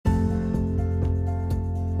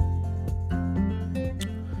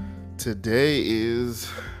Today is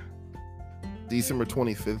December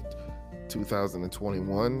 25th,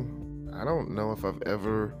 2021. I don't know if I've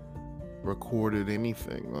ever recorded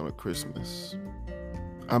anything on a Christmas.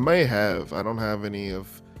 I may have. I don't have any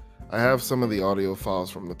of. I have some of the audio files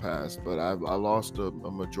from the past, but I lost a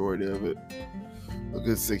majority of it a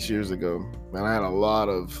good 6 years ago. And I had a lot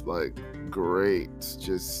of great.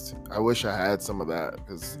 I wish I had some of that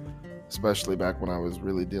because, especially back when I was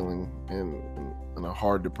really dealing in a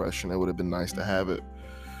hard depression, it would have been nice to have it.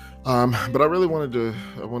 But I wanted to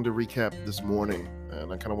recap this morning,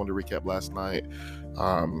 and I kind of wanted to recap last night.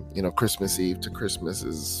 Christmas Eve to Christmas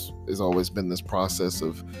is always been this process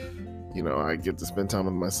of, I get to spend time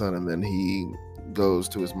with my son, and then he goes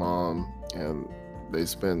to his mom, and he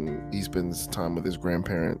spends time with his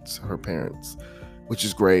grandparents, her parents, which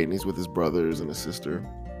is great, and he's with his brothers and his sister.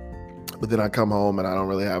 But then I come home and I don't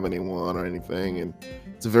really have anyone or anything, and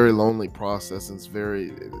it's a very lonely process, and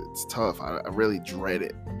it's tough. I really dread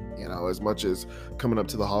it. As much as coming up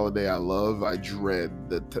to the holiday I dread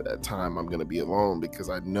the time I'm going to be alone,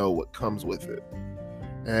 because I know what comes with it.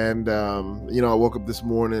 And, I woke up this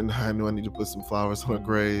morning, I knew I need to put some flowers on a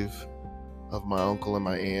grave of my uncle and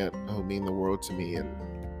my aunt who mean the world to me. And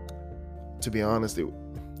to be honest,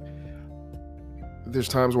 there's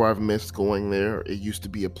times where I've missed going there. It used to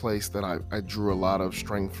be a place that I drew a lot of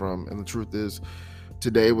strength from. And the truth is,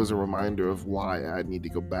 today was a reminder of why I need to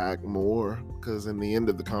go back more, because in the end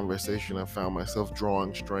of the conversation, I found myself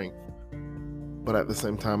drawing strength. But at the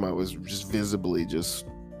same time, I was just visibly just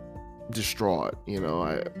distraught.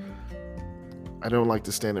 I don't like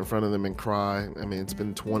to stand in front of them and cry. I mean,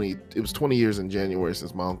 it was 20 years in January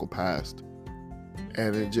since my uncle passed.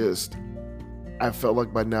 And I felt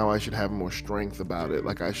like by now I should have more strength about it.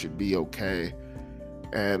 Like I should be okay.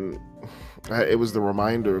 And it was the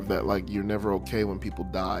reminder of that, you're never okay when people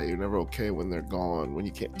die. You're never okay when they're gone, when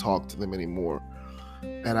you can't talk to them anymore.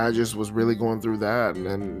 And I just was really going through that.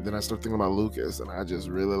 And then I started thinking about Lucas, and I just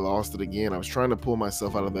really lost it again. I was trying to pull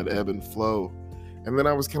myself out of that ebb and flow. And then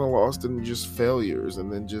I was kind of lost in just failures,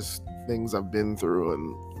 and then just things I've been through,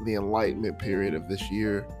 and the enlightenment period of this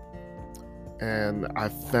year. And I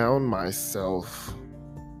found myself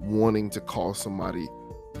wanting to call somebody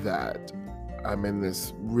that I'm in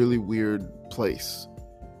this really weird place.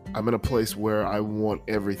 I'm in a place where I want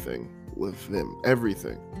everything with them.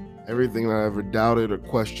 Everything that I ever doubted or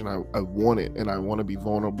questioned, I want it, and I want to be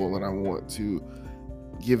vulnerable, and I want to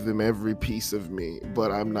give them every piece of me,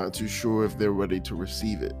 but I'm not too sure if they're ready to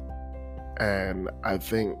receive it. And I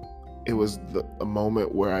think it was a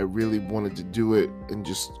moment where I really wanted to do it and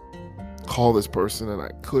just call this person, and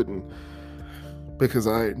I couldn't, because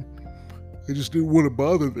I just didn't want to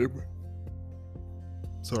bother them.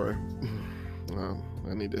 Sorry.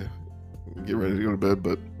 I need to get ready to go to bed,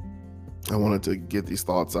 but I wanted to get these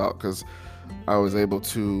thoughts out because I was able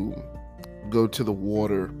to go to the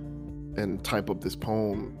water and type up this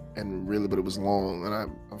poem, but it was long, and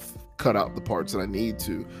I've cut out the parts that I need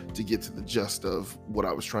to get to the gist of what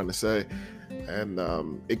I was trying to say. And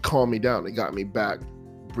it calmed me down. It got me back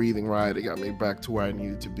breathing right. It got me back to where I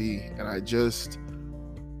needed to be. And I just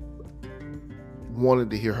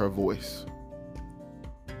wanted to hear her voice.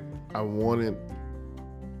 I wanted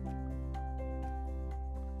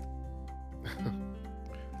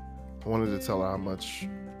to tell her how much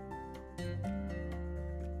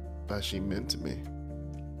that she meant to me,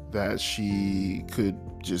 that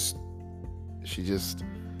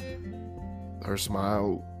her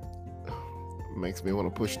smile makes me want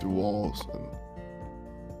to push through walls, and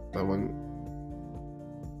that when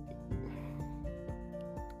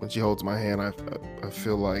she holds my hand, I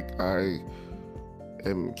feel like I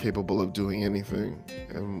am capable of doing anything.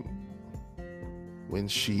 And when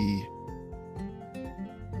she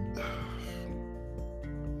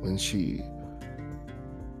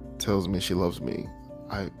tells me she loves me,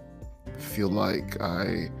 I feel like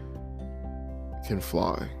I can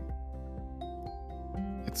fly.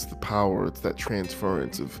 It's the power, it's that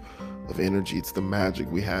transference of energy, it's the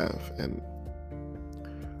magic we have. And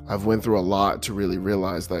I've went through a lot to really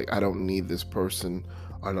realize I don't need this person,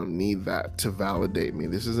 I don't need that to validate me.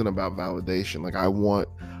 This isn't about validation. I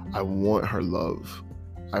want her love.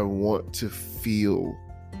 I want to feel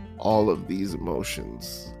all of these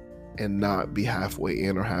emotions and not be halfway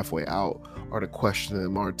in or halfway out, or to question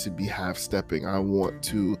them, or to be half-stepping. I want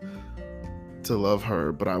to love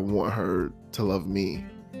her, but I want her to love me.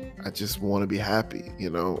 I just want to be happy,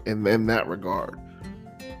 in that regard.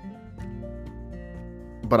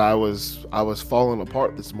 But I was falling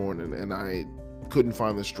apart this morning, and I couldn't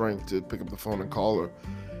find the strength to pick up the phone and call her.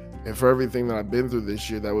 And for everything that I've been through this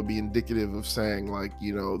year, that would be indicative of saying, like,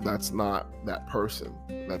 that's not that person.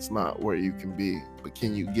 That's not where you can be. But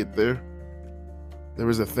can you get there? There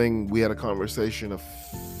was a thing, we had a conversation a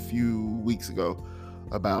few weeks ago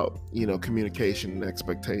about, communication and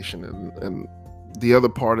expectation. And the other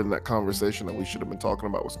part in that conversation that we should have been talking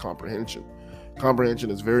about was comprehension.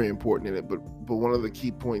 Comprehension is very important in it, but one of the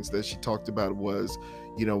key points that she talked about was,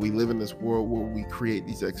 we live in this world where we create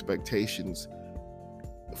these expectations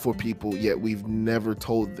for people, yet we've never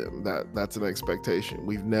told them that that's an expectation.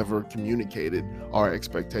 We've never communicated our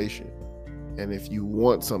expectation. And if you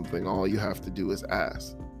want something, all you have to do is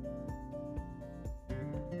ask.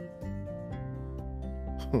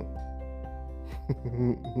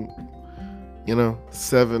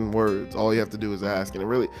 7 words. All you have to do is ask. And it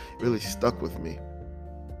really stuck with me.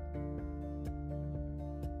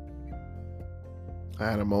 I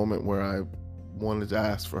had a moment where I wanted to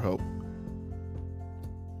ask for help.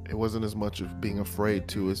 It wasn't as much of being afraid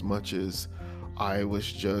to, as much as I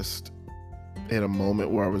was just in a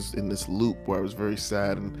moment where I was in this loop where I was very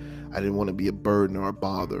sad and I didn't want to be a burden or a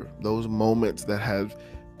bother. Those moments that have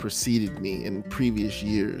preceded me in previous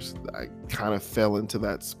years, I kind of fell into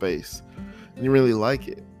that space. I didn't really like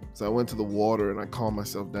it. So I went to the water and I calmed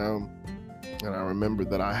myself down. And I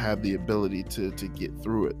remembered that I had the ability to get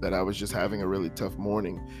through it, that I was just having a really tough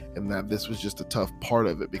morning, and that this was just a tough part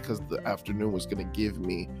of it, because the afternoon was going to give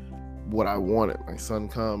me what I wanted. My son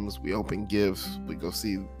comes, we open gifts, we go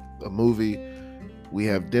see a movie, we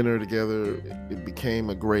have dinner together. It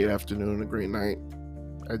became a great afternoon, a great night.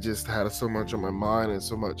 I just had so much on my mind and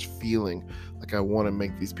so much feeling like I want to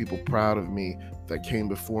make these people proud of me that came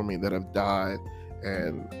before me, that have died,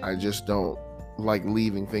 and I just don't like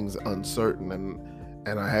leaving things uncertain,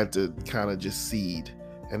 and I had to kind of just cede.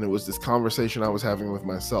 And it was this conversation I was having with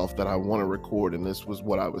myself that I want to record, and this was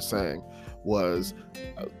what I was saying. Was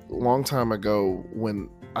a long time ago, when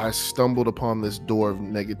I stumbled upon this door of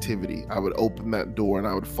negativity, I would open that door and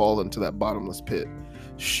I would fall into that bottomless pit.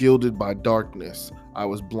 Shielded by darkness, I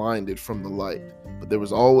was blinded from the light, but there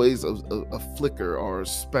was always a flicker or a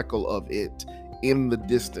speckle of it in the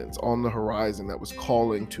distance, on the horizon, that was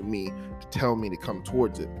calling to me to tell me to come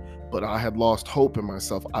towards it. But I had lost hope in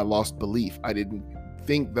myself. I lost belief. I didn't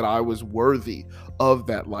think that I was worthy of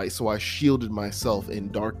that light, so I shielded myself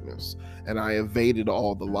in darkness and I evaded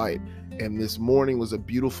all the light. And this morning was a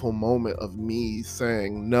beautiful moment of me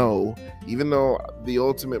saying no, even though the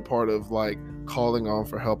ultimate part of like calling on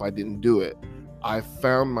for help, I didn't do it. I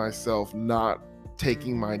found myself not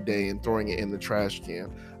taking my day and throwing it in the trash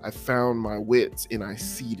can. I found my wits and I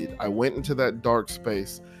ceded. I went into that dark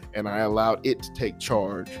space and I allowed it to take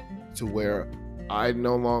charge, to where I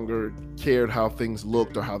no longer cared how things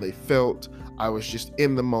looked or how they felt. I was just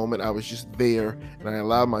in the moment. I was just there, and I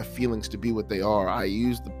allowed my feelings to be what they are. I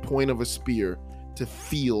used the point of a spear to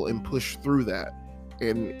feel and push through that.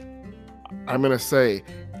 And I'm going to say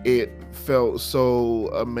it felt so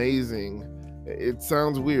amazing. It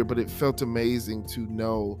sounds weird, but it felt amazing to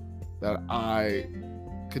know that I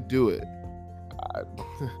could do it.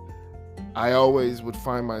 I always would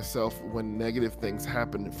find myself, when negative things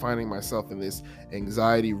happened, finding myself in this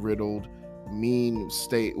anxiety-riddled, mean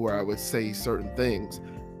state where I would say certain things.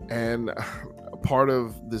 And a part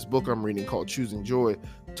of this book I'm reading, called Choosing Joy,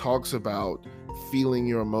 talks about feeling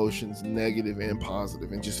your emotions, negative and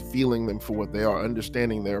positive, and just feeling them for what they are,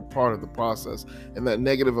 understanding they're part of the process, and that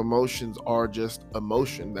negative emotions are just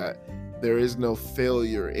emotion, that there is no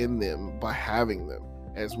failure in them by having them,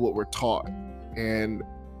 as what we're taught. And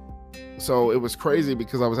so it was crazy,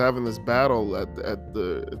 because I was having this battle at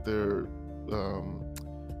their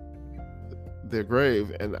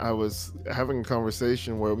grave, and I was having a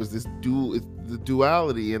conversation where it was this the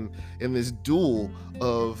duality, and in this duel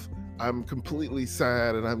of, I'm completely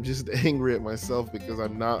sad and I'm just angry at myself because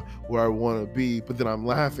I'm not where I want to be, but then I'm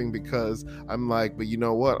laughing because I'm like, but you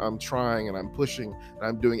know what, I'm trying and I'm pushing and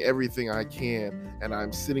I'm doing everything I can, and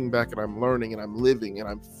I'm sitting back and I'm learning and I'm living and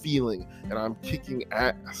I'm feeling and I'm kicking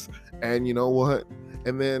ass. And you know what,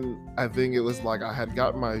 and then I think it was like I had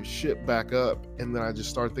gotten my shit back up, and then I just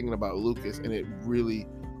started thinking about Lucas, and it really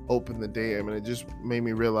opened the dam, and it just made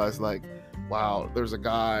me realize, like, wow, there was a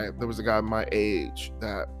guy my age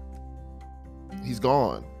that he's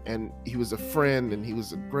gone, and he was a friend and he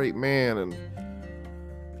was a great man. And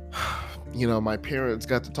my parents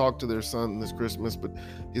got to talk to their son this Christmas, but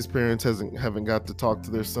his parents haven't got to talk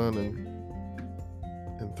to their son in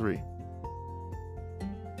 3.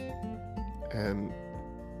 And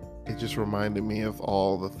it just reminded me of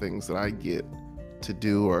all the things that I get to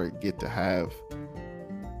do or get to have,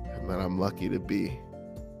 and that I'm lucky to be.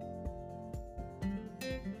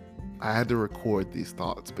 I had to record these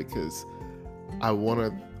thoughts because I want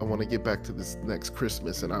to get back to this next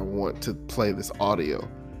Christmas, and I want to play this audio,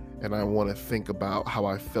 and I want to think about how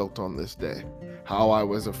I felt on this day, how I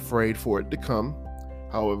was afraid for it to come,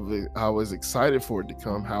 how I was excited for it to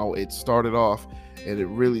come, how it started off and it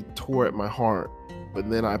really tore at my heart, but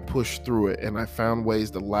then I pushed through it and I found ways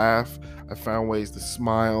to laugh, I found ways to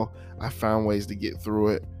smile, I found ways to get through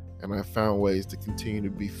it, and I found ways to continue to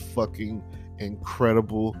be fucking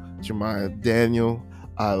incredible. Jemiah Daniel,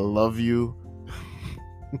 I love you.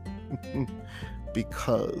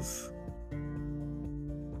 Because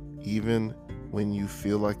even when you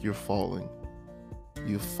feel like you're falling,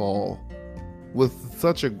 you fall with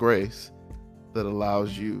such a grace that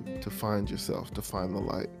allows you to find yourself, to find the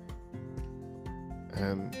light.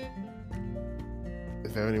 And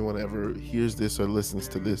if anyone ever hears this or listens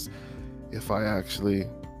to this, if I actually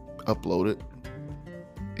upload it,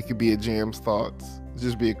 it could be a Jam's Thoughts. It'll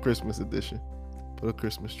just be a Christmas edition. Put a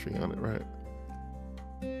Christmas tree on it, right?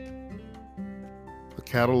 The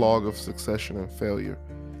catalog of succession and failure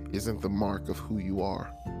isn't the mark of who you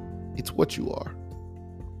are. It's what you are.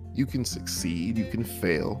 You can succeed, you can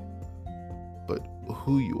fail, but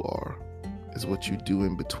who you are is what you do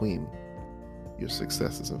in between your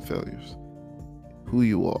successes and failures. Who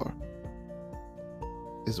you are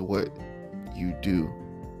is what you do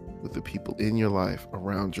with the people in your life,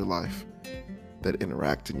 around your life, that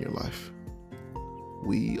interact in your life.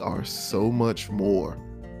 We are so much more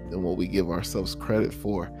than what we give ourselves credit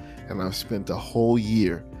for. And I've spent a whole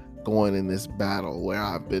year going in this battle where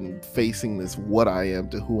I've been facing this what I am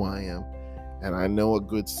to who I am. And I know a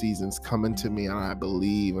good season's coming to me, and I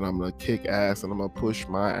believe, and I'm going to kick ass and I'm going to push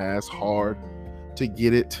my ass hard to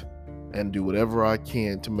get it and do whatever I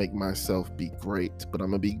can to make myself be great. But I'm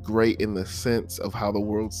going to be great in the sense of how the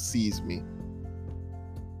world sees me.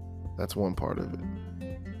 That's one part of it.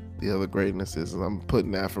 The other greatness is I'm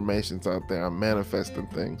putting affirmations out there, I'm manifesting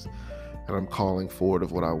things, and I'm calling forward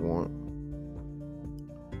of what I want.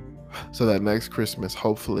 So that next Christmas,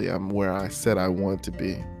 hopefully I'm where I said I want to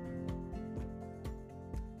be.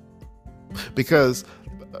 Because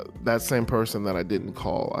that same person that I didn't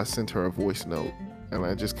call, I sent her a voice note, and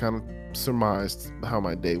I just kind of surmised how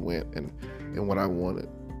my day went and what I wanted.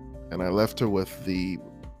 And I left her with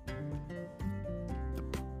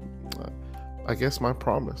I guess my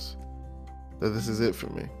promise that this is it for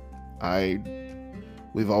me.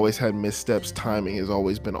 We've always had missteps. Timing has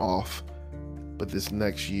always been off. But this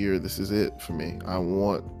next year, this is it for me. I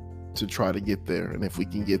want to try to get there. And if we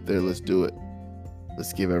can get there, let's do it.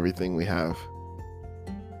 Let's give everything we have.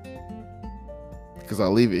 Because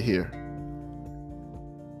I'll leave it here.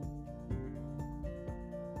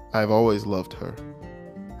 I've always loved her.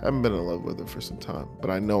 I haven't been in love with her for some time, but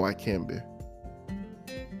I know I can be.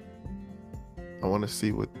 I want to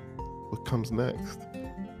see what comes next.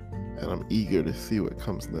 And I'm eager to see what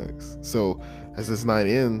comes next. So as this night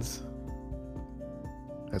ends,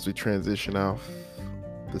 as we transition out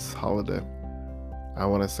this holiday, I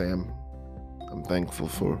want to say I'm thankful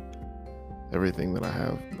for everything that I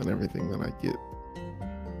have and everything that I get.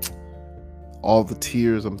 All the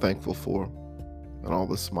tears I'm thankful for, and all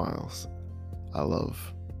the smiles I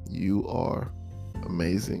love. You are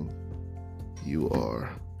amazing. You are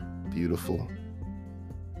beautiful.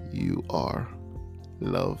 You are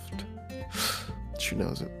loved. She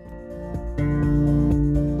knows it.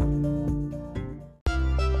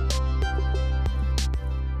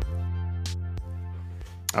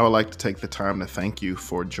 I would like to take the time to thank you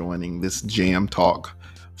for joining this jam talk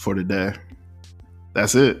for today.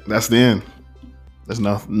 That's it. That's the end. There's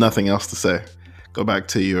nothing else to say. Go back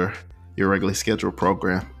to your regularly scheduled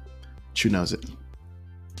program. She knows it.